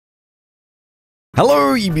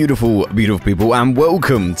Hello, you beautiful, beautiful people, and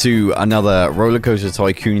welcome to another Roller Coaster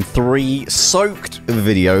Tycoon 3 soaked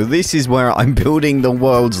video. This is where I'm building the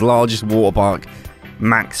world's largest water park,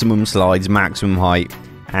 maximum slides, maximum height,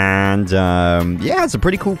 and yeah, it's a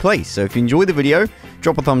pretty cool place. So if you enjoy the video,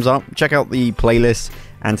 drop a thumbs up, check out the playlist,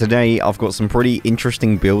 and today I've got some pretty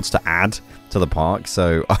interesting builds to add to the park,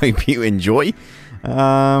 so I hope you enjoy.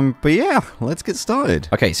 But yeah, let's get started.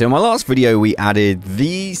 Okay, so in my last video, we added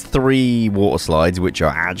these 3 water slides, which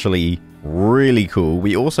are actually really cool.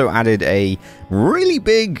 We also added a really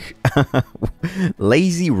big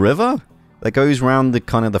lazy river that goes around the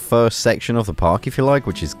kind of the first section of the park, if you like,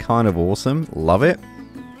 which is kind of awesome. Love it.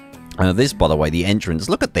 This, by the way, the entrance,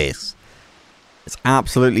 look at this. It's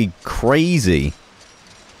absolutely crazy.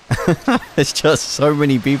 There's just so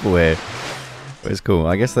many people here. But it's cool.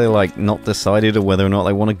 I guess they're like not decided on whether or not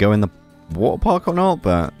they want to go in the water park or not,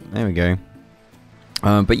 but there we go.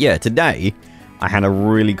 But yeah, today I had a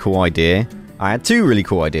really cool idea. I had 2 really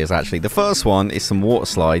cool ideas actually. The first one is some water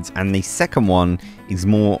slides, and the second one is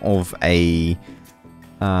more of a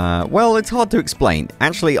well, it's hard to explain.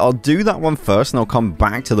 Actually, I'll do that one first and I'll come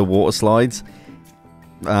back to the water slides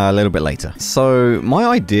a little bit later. So my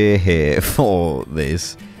idea here for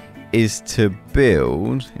this is to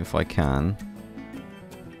build, if I can,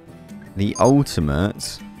 the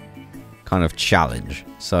ultimate kind of challenge.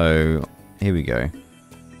 So here we go.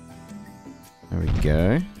 There we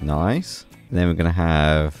go. Nice. And then we're going to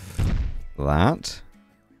have that.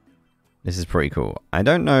 This is pretty cool. I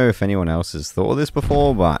don't know if anyone else has thought of this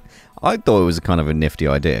before, but I thought it was kind of a nifty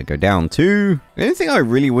idea. Go down 2. The only thing I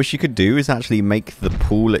really wish you could do is actually make the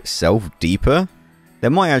pool itself deeper. There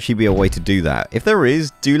might actually be a way to do that. If there is,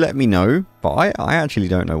 do let me know. But I actually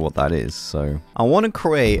don't know what that is. So I want to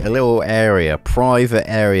create a little area, private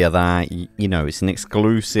area that, you know, it's an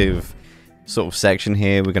exclusive sort of section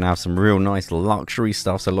here. We're going to have some real nice luxury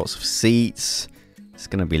stuff. So lots of seats. It's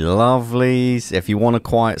going to be lovely. If you want a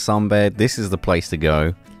quiet sunbed, this is the place to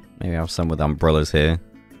go. Maybe have some with umbrellas here.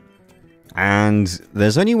 And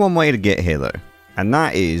there's only one way to get here though. And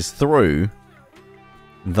that is through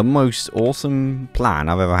the most awesome plan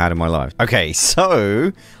I've ever had in my life. Okay,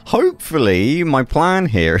 so hopefully my plan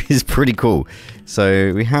here is pretty cool.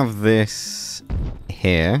 So we have this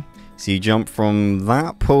here. So you jump from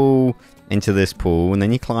that pool into this pool, and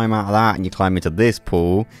then you climb out of that and you climb into this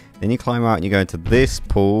pool. Then you climb out and you go into this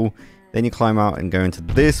pool. Then you climb out and go into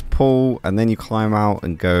this pool, and then you climb out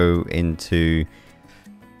and go into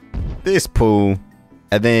this pool.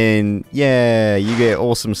 And then, yeah, you get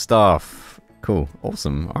awesome stuff. Cool.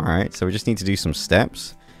 Awesome. Alright, so we just need to do some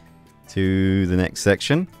steps to the next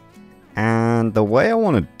section. And the way I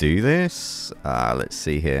want to do this, let's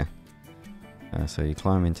see here. So you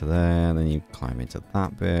climb into there, and then you climb into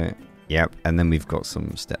that bit. Yep, and then we've got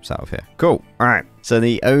some steps out of here. Cool. Alright, so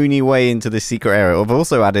the only way into this secret area, I've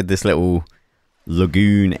also added this little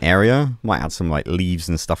lagoon area. Might add some like leaves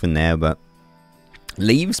and stuff in there, but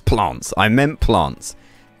leaves? Plants. I meant plants.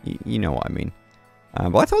 You know what I mean.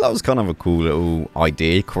 But I thought that was kind of a cool little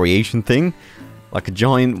idea, creation thing. Like a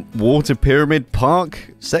giant water pyramid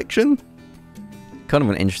park section. Kind of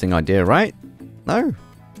an interesting idea, right? No?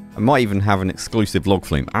 I might even have an exclusive log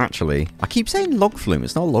flume. Actually, I keep saying log flume.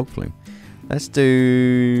 It's not a log flume. Let's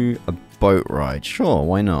do a boat ride. Sure,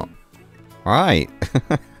 why not? Alright.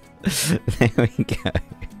 There we go.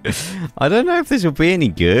 I don't know if this will be any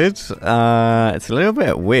good. It's a little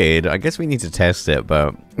bit weird. I guess we need to test it,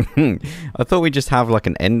 but I thought we'd just have like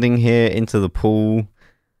an ending here into the pool.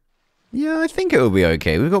 Yeah, I think it will be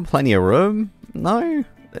okay. We've got plenty of room. No?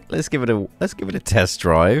 Let's give it a test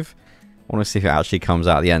drive. I want to see if it actually comes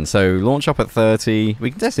out at the end. So launch up at 30. We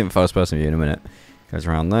can test it in first person view in a minute. Goes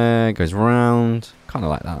around there, goes around. Kind of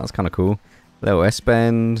like that. That's kind of cool. Little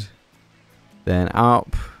S-bend. Then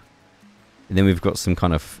up. And then we've got some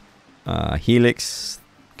kind of helix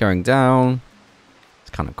going down. It's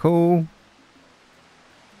kind of cool.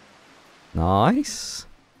 Nice.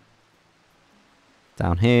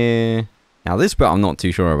 Down here. Now this bit I'm not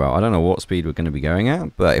too sure about. I don't know what speed we're going to be going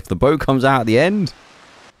at. But if the boat comes out at the end.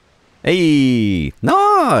 Hey!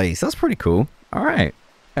 Nice! That's pretty cool. Alright.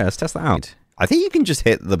 Yeah, let's test that out. I think you can just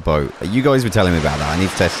hit the boat. You guys were telling me about that. I need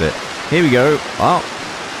to test it. Here we go.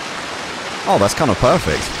 Oh, that's kind of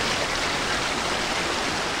perfect.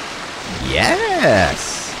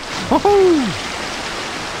 Yes! Woohoo!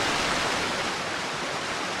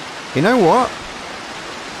 You know what?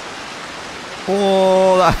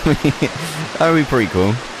 Oh, that would be pretty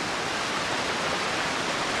cool.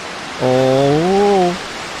 Oh!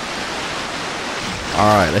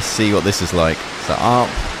 Alright, let's see what this is like. So up.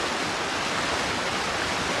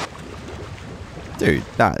 Dude,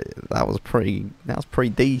 that was pretty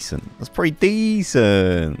decent. That's pretty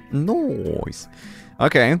decent. Nice.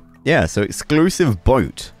 Okay, yeah, so exclusive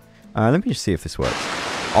boat. Let me just see if this works.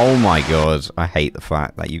 Oh my god, I hate the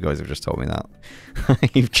fact that you guys have just told me that.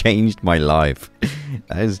 You've changed my life.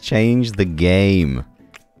 That has changed the game.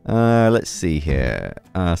 Let's see here.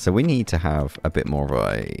 So we need to have a bit more of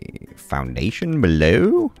a foundation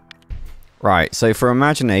below. Right, so for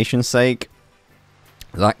imagination's sake,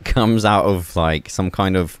 that comes out of like some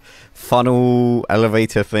kind of funnel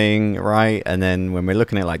elevator thing, right? And then when we're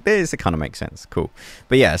looking at it like this, it kind of makes sense. Cool.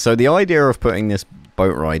 But yeah, so the idea of putting this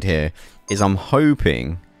boat ride here is I'm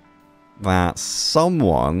hoping that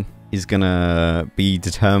someone is gonna be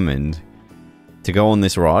determined to go on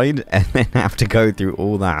this ride and then have to go through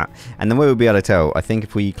all that. And then we'll be able to tell. I think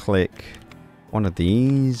if we click one of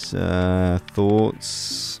these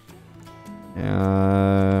thoughts,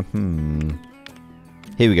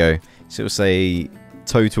 here we go. So it'll say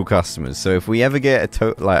total customers. So if we ever get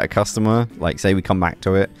a customer, like say we come back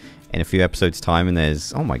to it in a few episodes time and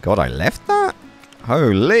there's, oh my god, I left that?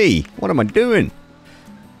 Holy, what am I doing?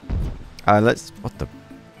 I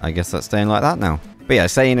guess that's staying like that now. But yeah,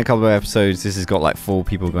 say in a couple of episodes this has got like 4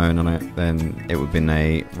 people going on it, then it would have been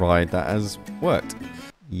a ride that has worked.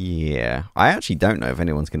 Yeah, I actually don't know if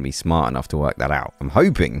anyone's going to be smart enough to work that out. I'm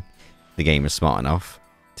hoping the game is smart enough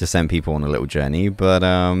to send people on a little journey, but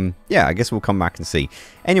yeah, I guess we'll come back and see.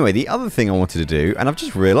 Anyway, the other thing I wanted to do, and I've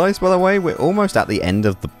just realized, by the way, we're almost at the end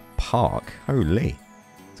of the park. Holy,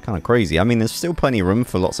 it's kind of crazy. I mean, there's still plenty of room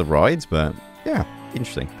for lots of rides, but yeah,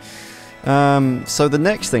 interesting. So the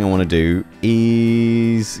next thing I want to do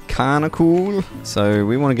is kind of cool. So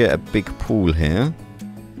we want to get a big pool here,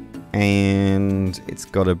 and it's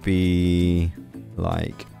got to be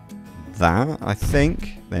like that, I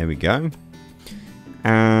think. There we go.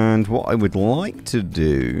 And what I would like to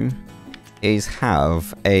do is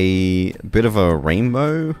have a bit of a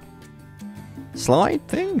rainbow slide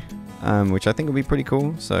thing, which I think would be pretty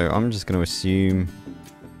cool. So I'm just going to assume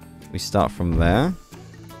we start from there.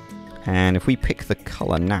 And if we pick the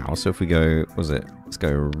color now, so if we go, what was it? Let's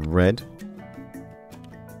go red.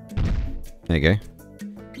 There you go.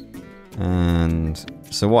 And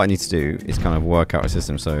so what I need to do is kind of work out a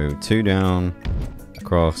system. So 2 down,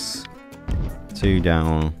 across, 2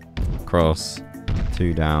 down, across,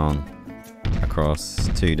 2 down, across,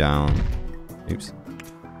 2 down. Oops.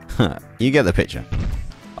 You get the picture.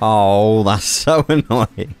 Oh, that's so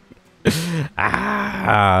annoying.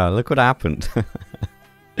 Ah, look what happened.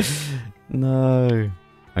 No.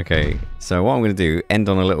 Okay, so what I'm going to do, end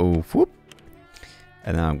on a little whoop.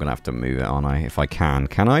 And then I'm going to have to move it, aren't I? If I can.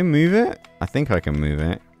 Can I move it? I think I can move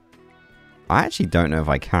it. I actually don't know if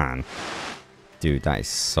I can. Dude, that is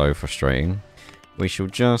so frustrating. We shall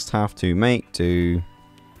just have to make do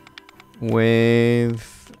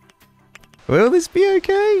with... Will this be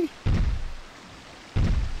okay?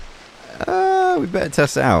 We better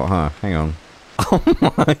test it out, huh? Hang on. Oh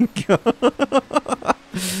my god.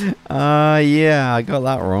 Yeah, I got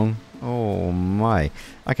that wrong. Oh my.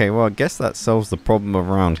 Okay, well, I guess that solves the problem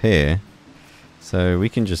around here. So we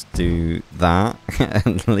can just do that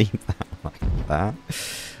and leave that like that.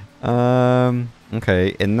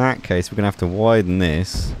 Okay, in that case, we're going to have to widen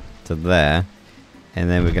this to there. And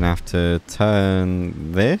then we're going to have to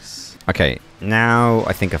turn this. Okay, now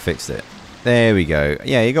I think I fixed it. There we go.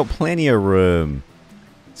 Yeah, you got plenty of room.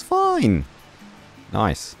 It's fine.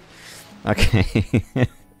 Nice. Okay.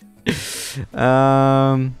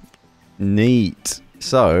 Neat.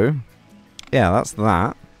 So, yeah, that's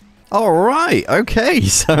that. Alright, okay,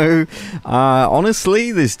 so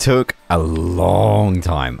honestly this took a long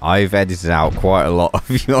time. I've edited out quite a lot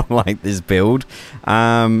of your like this build,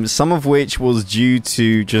 some of which was due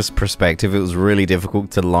to just perspective. It was really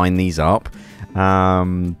difficult to line these up,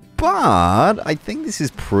 but I think this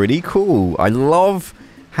is pretty cool. I love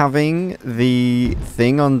having the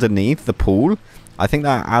thing underneath the pool. I think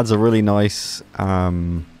that adds a really nice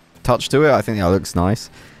touch to it. I think that looks nice.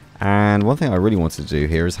 And one thing I really wanted to do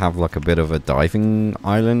here is have like a bit of a diving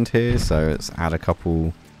island here. So let's add a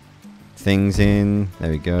couple things in.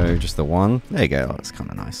 There we go. Just the one. There you go. That's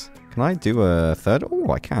kind of nice. Can I do a third?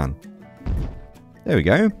 Oh, I can. There we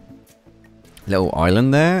go. Little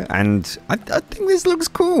island there. And I think this looks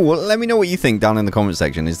cool. Well, let me know what you think down in the comment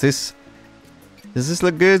section. Does this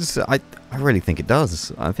look good? I really think it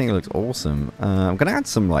does. I think it looks awesome. I'm going to add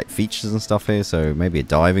some like features and stuff here. So maybe a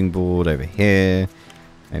diving board over here.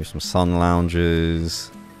 Maybe some sun lounges.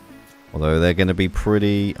 Although they're going to be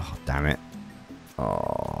pretty... Oh, damn it.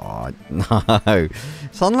 Oh, no.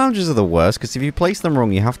 Sun lounges are the worst, because if you place them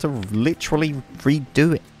wrong, you have to literally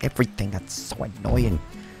redo everything. That's so annoying.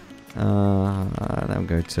 Then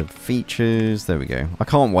go to features. There we go. I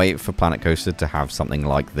can't wait for Planet Coaster to have something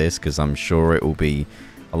like this because I'm sure it will be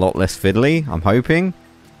a lot less fiddly. I'm hoping.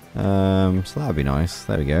 So that'd be nice.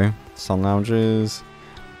 There we go. Sun lounges.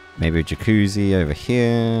 Maybe a jacuzzi over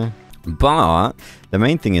here. But the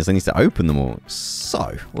main thing is I need to open them all.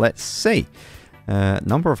 So let's see.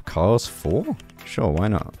 Number of cars, 4? Sure, why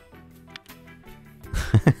not?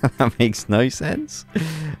 That makes no sense.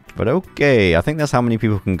 But okay, I think that's how many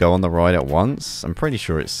people can go on the ride at once. I'm pretty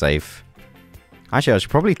sure it's safe. Actually, I should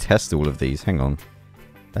probably test all of these. Hang on.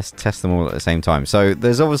 Let's test them all at the same time. So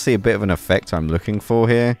there's obviously a bit of an effect I'm looking for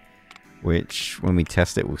here, which when we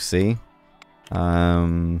test it, we'll see.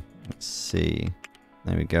 Let's see.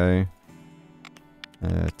 There we go.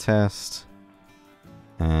 Test.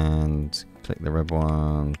 And click the red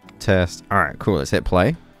one. Test. Alright, cool. Let's hit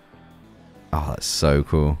play. Oh, that's so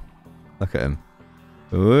cool. Look at him.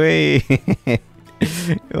 Whee!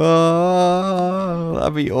 Oh,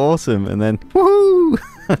 that'd be awesome. And then, woohoo!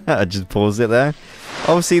 I just paused it there.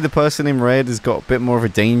 Obviously, the person in red has got a bit more of a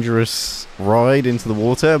dangerous ride into the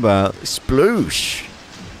water, but sploosh!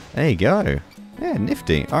 There you go. Yeah,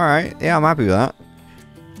 nifty. Alright, yeah, I'm happy with that.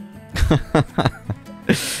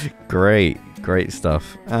 Great, great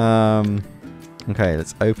stuff. Okay,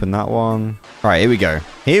 let's open that one. Alright, here we go.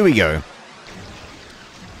 Here we go.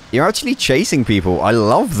 You're actually chasing people. I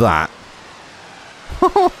love that.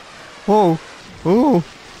 Oh, oh, oh,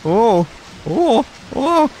 oh, oh,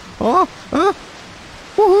 oh, oh,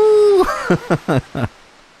 woohoo!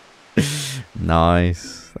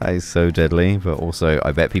 Nice. That is so deadly, but also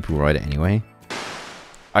I bet people ride it anyway.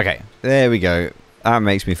 Okay, there we go. That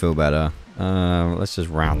makes me feel better. Let's just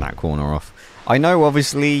round that corner off. I know,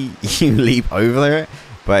 obviously, you leap over it,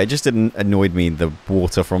 but it just didn't annoyed me. The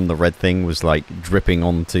water from the red thing was like dripping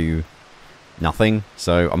onto nothing.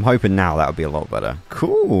 So I'm hoping now that would be a lot better.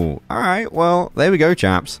 Cool. Alright, well, there we go,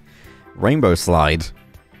 chaps. Rainbow slide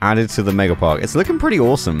added to the Mega Park. It's looking pretty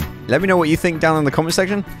awesome. Let me know what you think down in the comment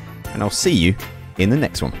section, and I'll see you in the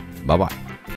next one. Bye-bye.